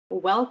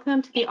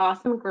Welcome to the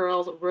Awesome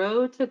Girls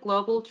Road to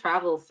Global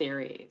Travel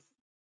series.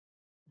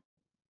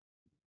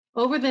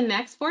 Over the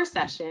next 4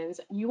 sessions,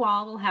 you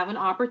all will have an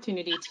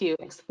opportunity to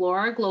explore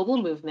our global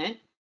movement,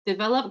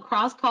 develop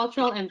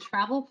cross-cultural and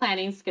travel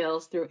planning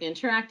skills through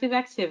interactive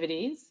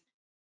activities,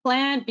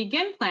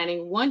 begin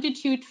planning 1 to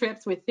 2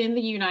 trips within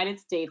the United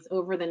States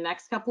over the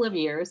next couple of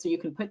years so you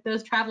can put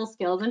those travel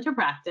skills into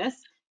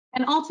practice.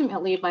 And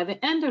ultimately, by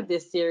the end of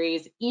this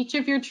series, each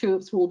of your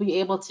troops will be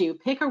able to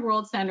pick a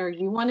world center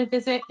you want to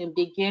visit and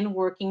begin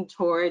working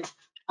towards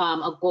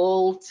a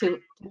goal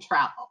to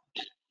travel.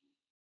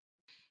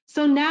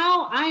 So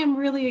now I am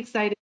really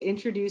excited to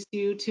introduce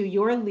you to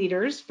your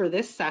leaders for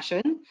this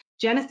session.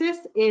 Genesis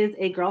is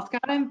a Girl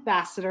Scout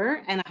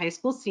ambassador and a high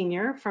school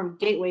senior from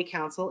Gateway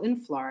Council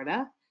in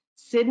Florida.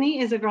 Sidney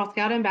is a Girl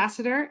Scout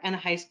ambassador and a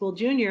high school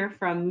junior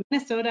from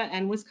Minnesota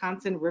and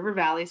Wisconsin River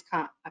Valleys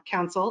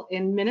Council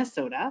in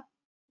Minnesota.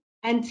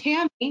 And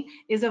Tammy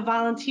is a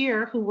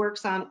volunteer who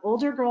works on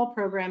older girl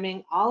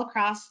programming all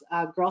across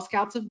Girl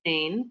Scouts of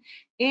Maine,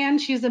 and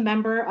she's a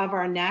member of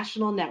our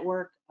national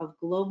network of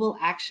Global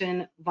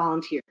Action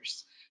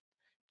Volunteers.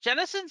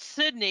 Genesis and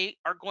Sidney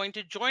are going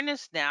to join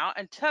us now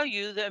and tell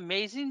you the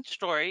amazing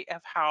story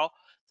of how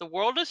the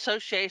World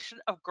Association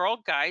of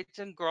Girl Guides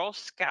and Girl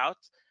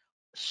Scouts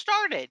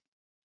started.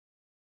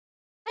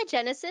 Hi,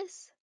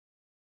 Genesis.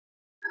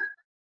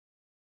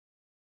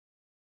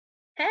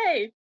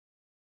 Hey.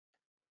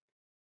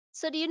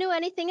 So do you know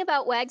anything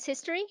about WAGGGS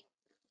history?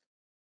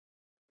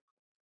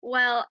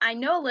 Well, I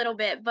know a little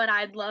bit, but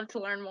I'd love to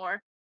learn more.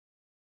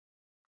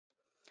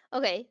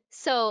 Okay,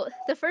 so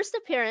the first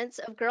appearance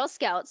of Girl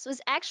Scouts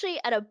was actually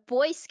at a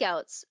Boy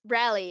Scouts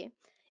rally.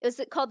 It was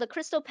called the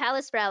Crystal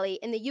Palace Rally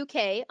in the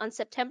UK on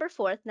September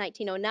 4th,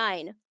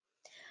 1909.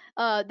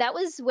 That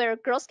was where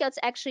Girl Scouts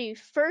actually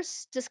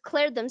first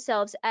declared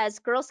themselves as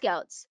Girl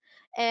Scouts.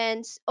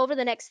 And over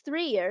the next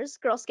 3 years,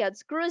 Girl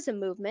Scouts grew as a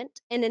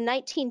movement, and in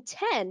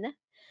 1910,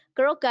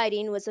 Girl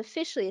Guiding was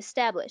officially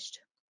established.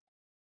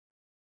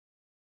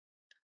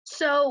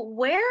 So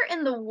where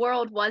in the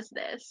world was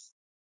this?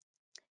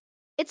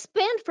 It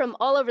spanned from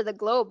all over the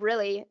globe,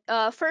 really,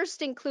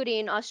 first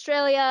including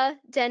Australia,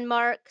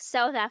 Denmark,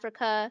 South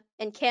Africa,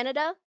 and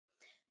Canada.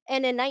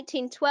 And in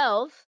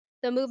 1912,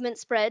 the movement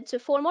spread to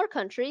 4 more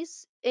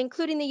countries,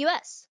 including the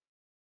US.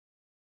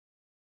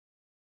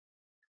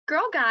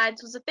 Girl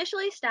Guides was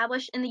officially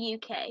established in the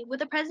UK, with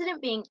the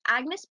president being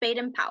Agnes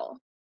Baden-Powell.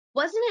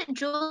 Wasn't it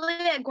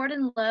Juliet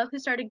Gordon-Low who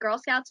started Girl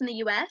Scouts in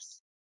the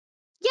US?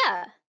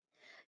 Yeah,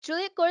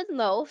 Juliet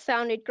Gordon-Low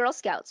founded Girl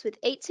Scouts with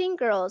 18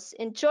 girls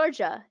in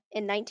Georgia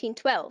in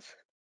 1912.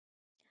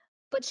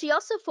 But she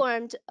also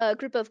formed a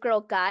group of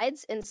Girl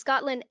Guides in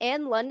Scotland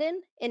and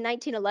London in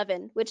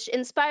 1911, which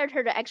inspired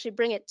her to actually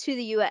bring it to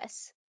the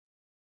US.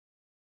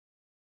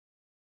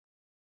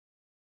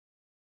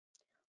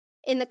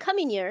 In the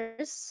coming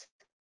years,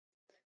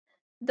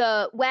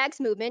 the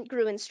WAGGGS movement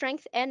grew in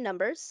strength and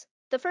numbers.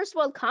 The first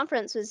World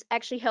Conference was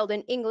actually held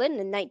in England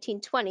in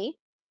 1920.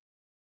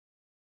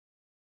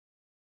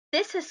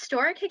 This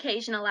historic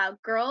occasion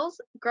allowed Girl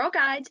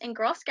Guides, and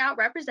Girl Scout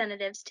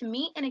representatives to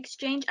meet and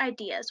exchange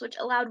ideas, which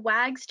allowed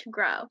WAGGGS to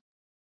grow.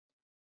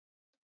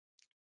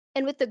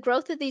 And with the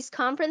growth of these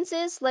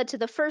conferences led to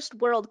the first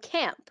World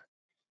Camp,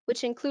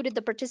 which included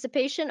the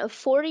participation of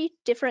 40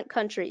 different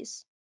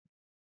countries.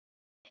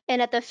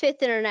 And at the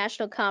 5th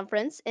International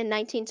Conference in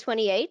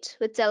 1928,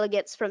 with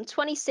delegates from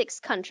 26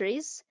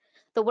 countries,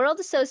 the World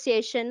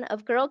Association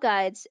of Girl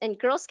Guides and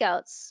Girl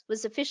Scouts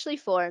was officially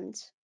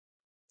formed.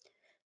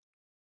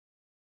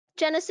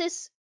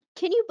 Genesis,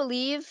 can you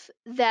believe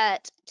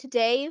that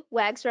today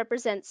WAGGGS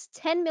represents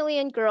 10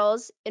 million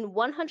girls in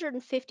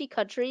 150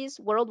 countries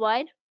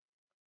worldwide?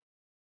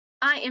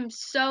 I am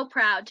so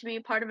proud to be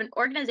a part of an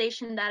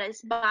organization that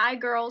is by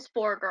girls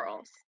for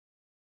girls.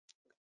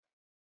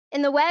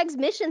 And the WAGGGS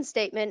mission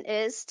statement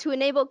is to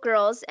enable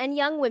girls and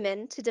young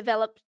women to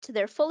develop to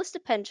their fullest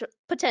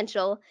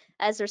potential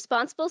as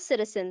responsible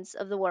citizens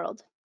of the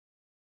world.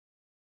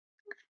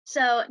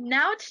 So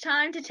now it's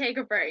time to take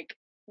a break.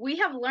 We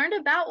have learned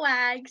about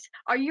WAGGGS.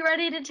 Are you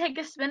ready to take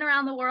a spin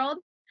around the world?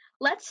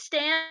 Let's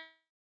stand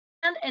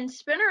and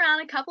spin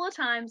around a couple of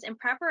times in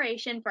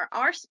preparation for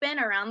our spin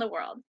around the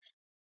world.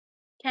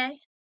 Okay?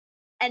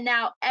 And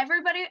now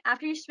everybody,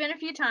 after you spin a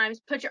few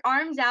times, put your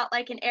arms out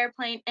like an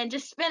airplane and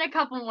just spin a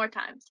couple more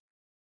times.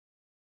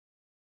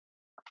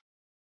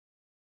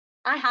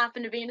 I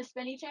happen to be in a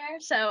spinny chair,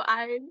 so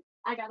I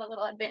got a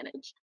little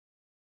advantage.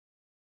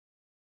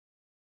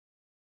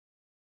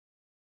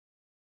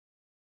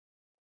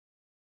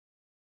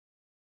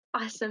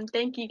 Awesome.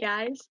 Thank you,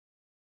 guys.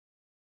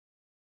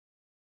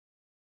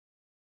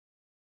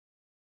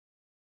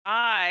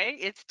 Hi,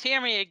 it's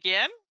Tammy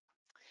again.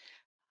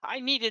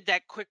 I needed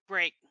that quick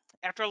break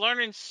after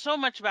learning so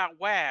much about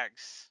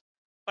WAGGGS,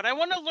 but I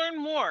want to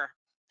learn more.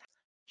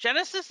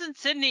 Genesis and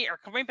Sidney are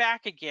coming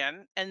back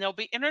again, and they'll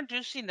be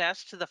introducing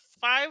us to the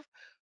 5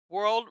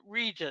 world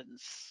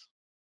regions.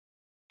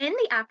 In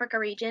the Africa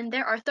region,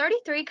 there are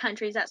 33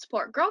 countries that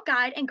support Girl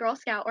Guide and Girl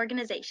Scout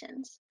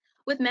organizations.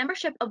 with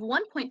membership of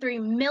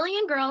 1.3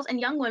 million girls and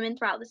young women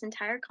throughout this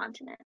entire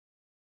continent.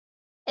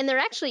 And they're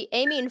actually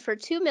aiming for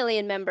 2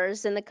 million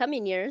members in the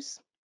coming years.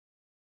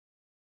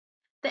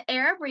 The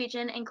Arab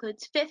region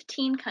includes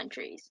 15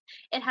 countries.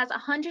 It has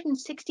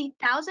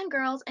 160,000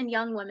 girls and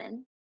young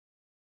women.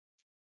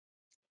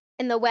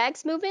 And the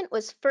WAGGGS movement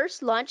was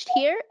first launched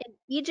here in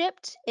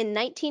Egypt in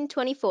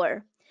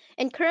 1924.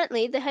 And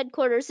currently, the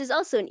headquarters is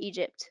also in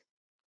Egypt.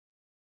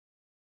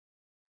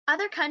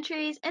 Other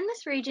countries in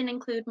this region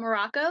include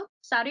Morocco,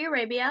 Saudi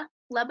Arabia,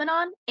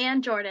 Lebanon,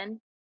 and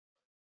Jordan.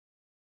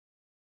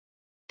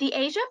 The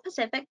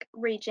Asia-Pacific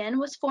region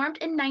was formed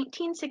in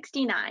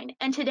 1969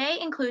 and today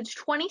includes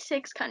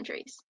 26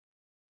 countries.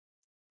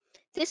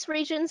 This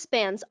region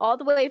spans all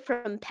the way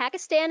from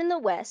Pakistan in the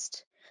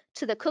west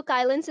to the Cook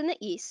Islands in the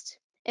east,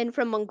 and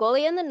from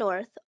Mongolia in the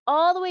north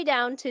all the way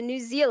down to New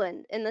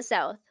Zealand in the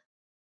south.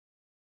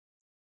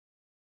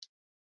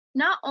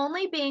 Not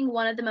only being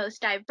one of the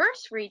most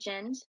diverse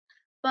regions,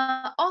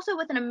 but also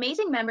with an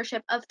amazing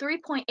membership of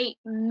 3.8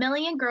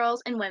 million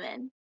girls and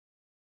women.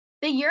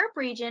 The Europe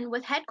region,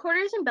 with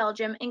headquarters in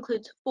Belgium,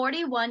 includes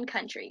 41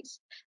 countries.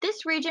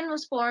 This region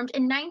was formed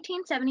in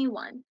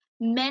 1971,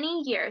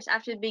 many years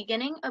after the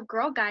beginning of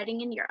Girl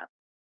Guiding in Europe.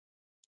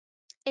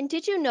 And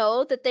did you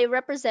know that they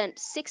represent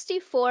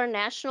 64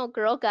 national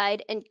Girl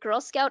Guide and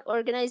Girl Scout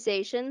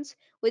organizations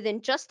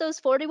within just those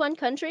 41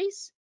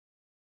 countries?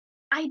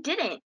 I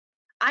didn't.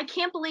 I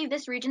can't believe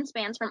this region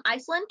spans from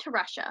Iceland to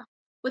Russia,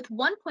 with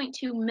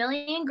 1.2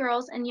 million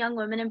girls and young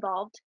women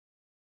involved.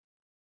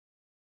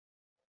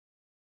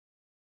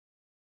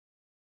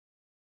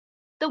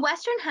 The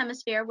Western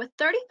Hemisphere, with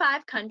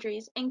 35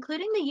 countries,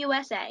 including the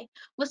USA,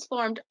 was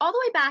formed all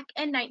the way back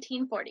in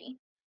 1940.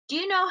 Do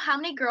you know how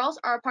many girls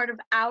are a part of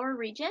our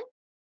region?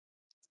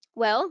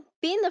 Well,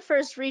 being the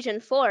first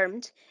region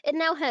formed, it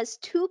now has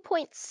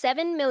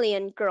 2.7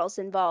 million girls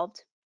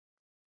involved.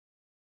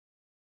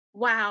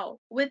 Wow!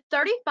 With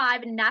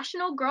 35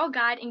 national Girl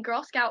Guide and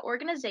Girl Scout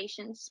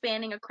organizations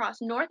spanning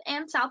across North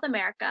and South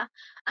America,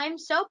 I'm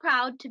so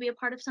proud to be a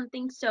part of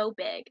something so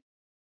big.